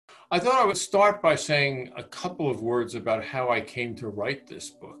I thought I would start by saying a couple of words about how I came to write this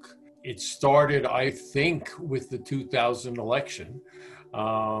book. It started, I think, with the 2000 election,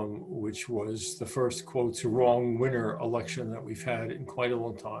 which was the first, quotes, wrong winner election that we've had in quite a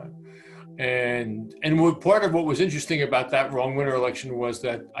long time. And part of what was interesting about that wrong winner election was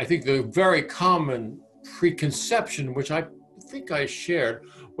that I think the very common preconception, which I think I shared,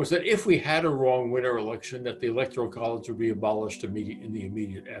 was that if we had a wrong winner election, that the Electoral College would be abolished in the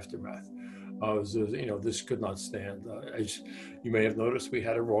immediate aftermath. This could not stand. As you may have noticed, we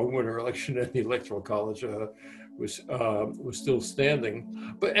had a wrong winner election, and the Electoral College was still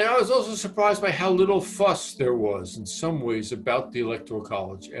standing. And I was also surprised by how little fuss there was, in some ways, about the Electoral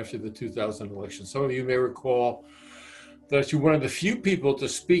College after the 2000 election. Some of you may recall that one of the few people to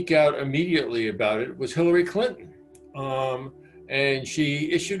speak out immediately about it was Hillary Clinton. And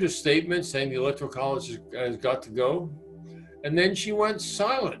she issued a statement saying the Electoral College has got to go. And then she went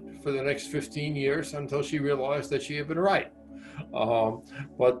silent for the next 15 years until she realized that she had been right.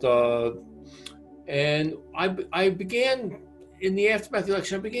 And I began, in the aftermath of the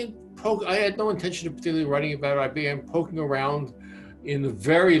election, I had no intention of particularly writing about it. I began poking around in the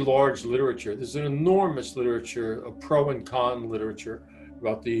very large literature. There's an enormous literature, a pro and con literature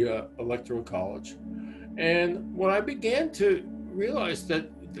about the Electoral College. And when I began to realize that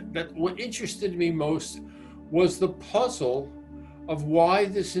what interested me most was the puzzle of why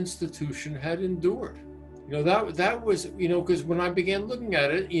this institution had endured. That was, because when I began looking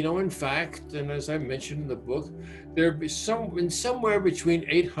at it, in fact, and as I mentioned in the book, there'd be somewhere between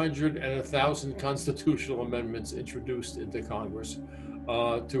 800 and 1,000 constitutional amendments introduced into Congress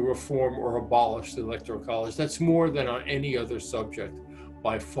to reform or abolish the Electoral College. That's more than on any other subject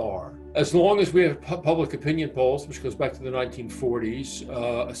by far. As long as we have public opinion polls, which goes back to the 1940s,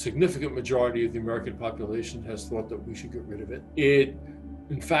 a significant majority of the American population has thought that we should get rid of it. It,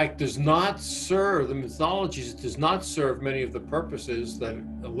 in fact, does not serve, the methodologies, it does not serve many of the purposes that it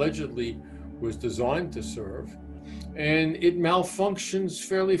allegedly was designed to serve. And it malfunctions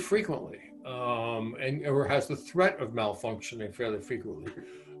fairly frequently, or has the threat of malfunctioning fairly frequently.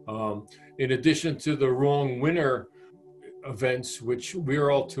 In addition to the wrong winner events, which we're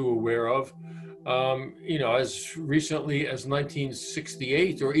all too aware of, as recently as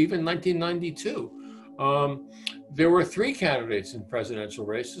 1968 or even 1992, there were 3 candidates in presidential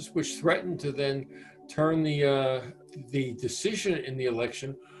races, which threatened to then turn the decision in the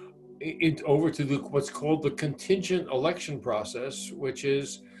election over to what's called the contingent election process, which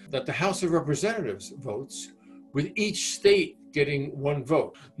is that the House of Representatives votes, with each state getting 1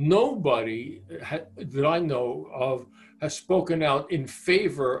 vote. Nobody that I know of has spoken out in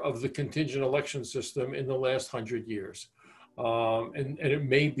favor of the contingent election system in the last 100 years. And it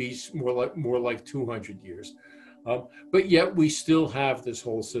may be more like 200 years. But yet we still have this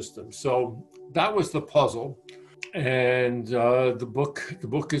whole system. So that was the puzzle. And the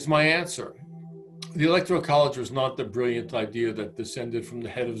book is my answer. The Electoral College was not the brilliant idea that descended from the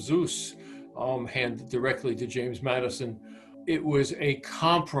head of Zeus, handed directly to James Madison. It was a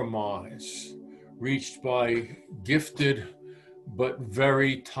compromise reached by gifted but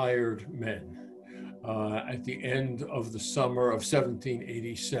very tired men at the end of the summer of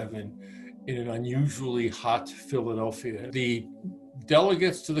 1787 in an unusually hot Philadelphia. The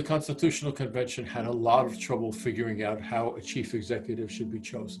delegates to the Constitutional Convention had a lot of trouble figuring out how a chief executive should be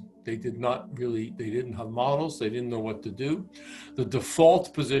chosen. They didn't have models, they didn't know what to do. The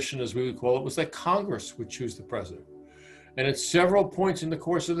default position, as we would call it, was that Congress would choose the president. And at several points in the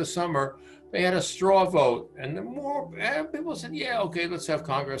course of the summer, they had a straw vote, and people said, yeah, okay, let's have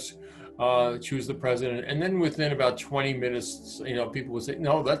Congress choose the president. And then within about 20 minutes, people would say,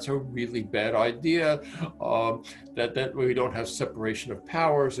 no, that's a really bad idea, that we don't have separation of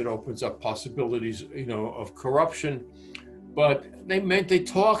powers. It opens up possibilities, of corruption. But there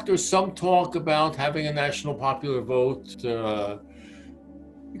was some talk about having a national popular vote.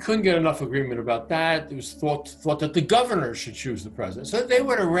 We couldn't get enough agreement about that. It was thought that the governor should choose the president. So they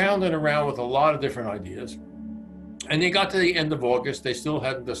went around and around with a lot of different ideas. And they got to the end of August, they still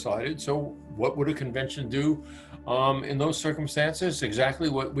hadn't decided. So what would a convention do in those circumstances? Exactly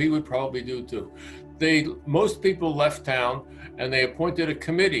what we would probably do too. Most people left town, and they appointed a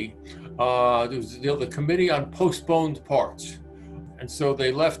committee. There was the Committee on Postponed Parts. And so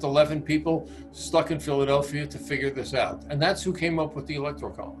they left 11 people stuck in Philadelphia to figure this out. And that's who came up with the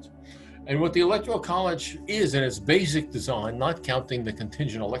Electoral College. And what the Electoral College is in its basic design, not counting the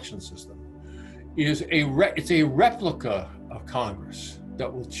contingent election system, is it's a replica of Congress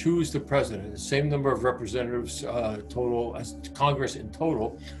that will choose the president, the same number of representatives total as Congress in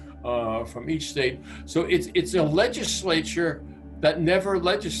total from each state. So it's a legislature that never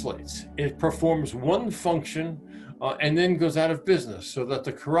legislates. It performs one function and then goes out of business so that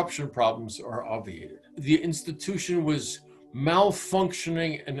the corruption problems are obviated. The institution was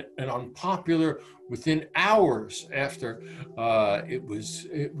malfunctioning and unpopular within hours after it was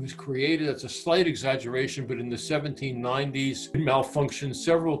created. That's a slight exaggeration, but in the 1790s, it malfunctioned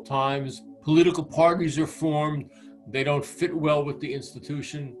several times. Political parties are formed. They don't fit well with the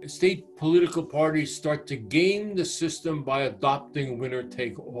institution. State political parties start to game the system by adopting winner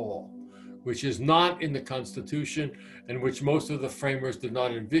take all, which is not in the Constitution and which most of the framers did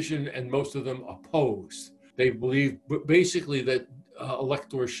not envision and most of them opposed. They believe basically that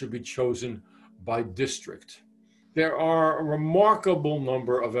electors should be chosen by district. There are a remarkable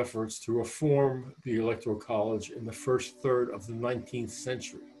number of efforts to reform the Electoral College in the first third of the 19th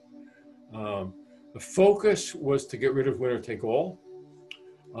century. The focus was to get rid of winner take all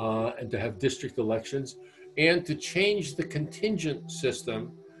and to have district elections and to change the contingent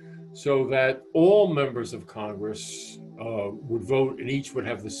system so that all members of Congress would vote and each would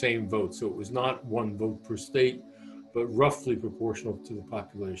have the same vote. So it was not one vote per state, but roughly proportional to the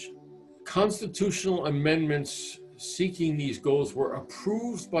population. Constitutional amendments seeking these goals were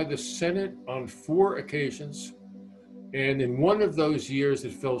approved by the Senate on 4 occasions. And in one of those years,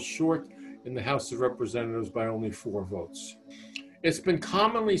 it fell short in the House of Representatives by only 4 votes. It's been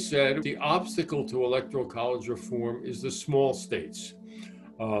commonly said the obstacle to electoral college reform is the small states.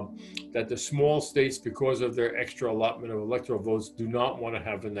 That the small states, because of their extra allotment of electoral votes, do not want to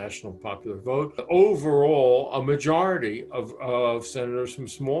have a national popular vote. Overall, a majority of senators from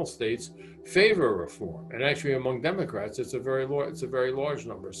small states favor reform, and actually among Democrats, it's a very large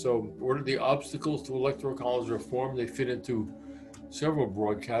number. So, what are the obstacles to electoral college reform? They fit into several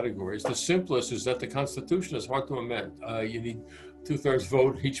broad categories. The simplest is that the Constitution is hard to amend. You need 2/3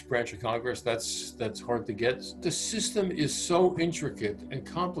 vote each branch of Congress. That's hard to get. The system is so intricate and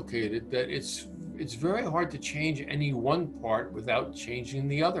complicated that it's very hard to change any one part without changing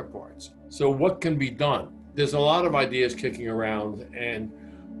the other parts. So what can be done? There's a lot of ideas kicking around, and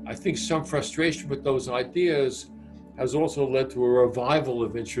I think some frustration with those ideas has also led to a revival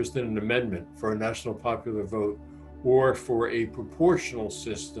of interest in an amendment for a national popular vote or for a proportional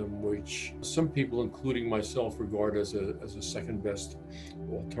system, which some people, including myself, regard as a second best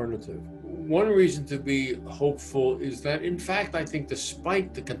alternative. One reason to be hopeful is that, in fact, I think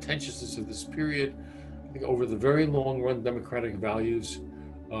despite the contentiousness of this period, I think over the very long run, democratic values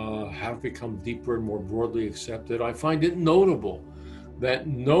have become deeper and more broadly accepted. I find it notable that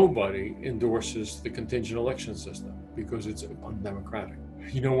nobody endorses the contingent election system because it's undemocratic.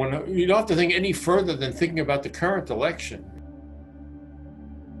 You don't have to think any further than thinking about the current election.